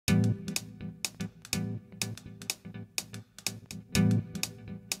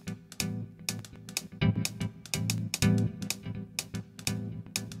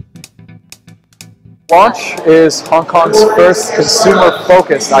Launch is Hong Kong's first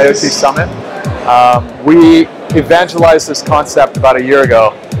consumer-focused IoT summit. We evangelized this concept about a year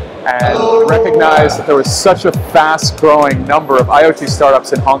ago and recognized that there was such a fast-growing number of IoT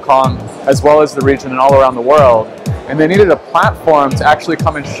startups in Hong Kong as well as the region and all around the world, and they needed a platform to actually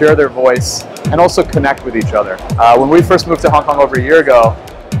come and share their voice and also connect with each other. When we first moved to Hong Kong over a year ago,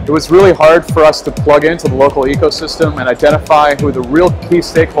 it was really hard for us to plug into the local ecosystem and identify who the real key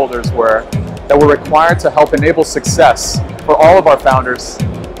stakeholders were that were required to help enable success for all of our founders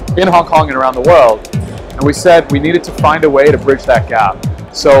in Hong Kong and around the world. And we said we needed to find a way to bridge that gap.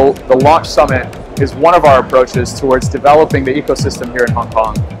 So the Launch Summit is one of our approaches towards developing the ecosystem here in Hong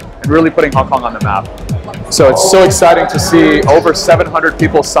Kong and really putting Hong Kong on the map. So it's so exciting to see over 700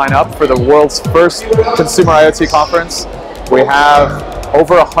 people sign up for the world's first consumer IoT conference. We have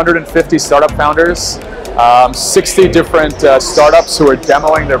over 150 startup founders, 60 different startups who are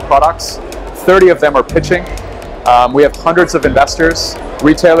demoing their products. 30 of them are pitching. We have hundreds of investors,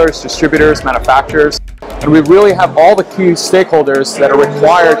 retailers, distributors, manufacturers, and we really have all the key stakeholders that are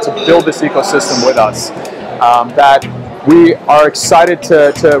required to build this ecosystem with us. That we are excited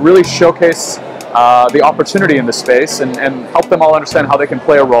to really showcase the opportunity in this space and help them all understand how they can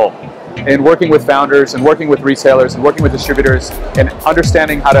play a role in working with founders and working with retailers and working with distributors and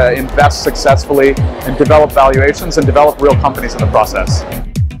understanding how to invest successfully and develop valuations and develop real companies in the process.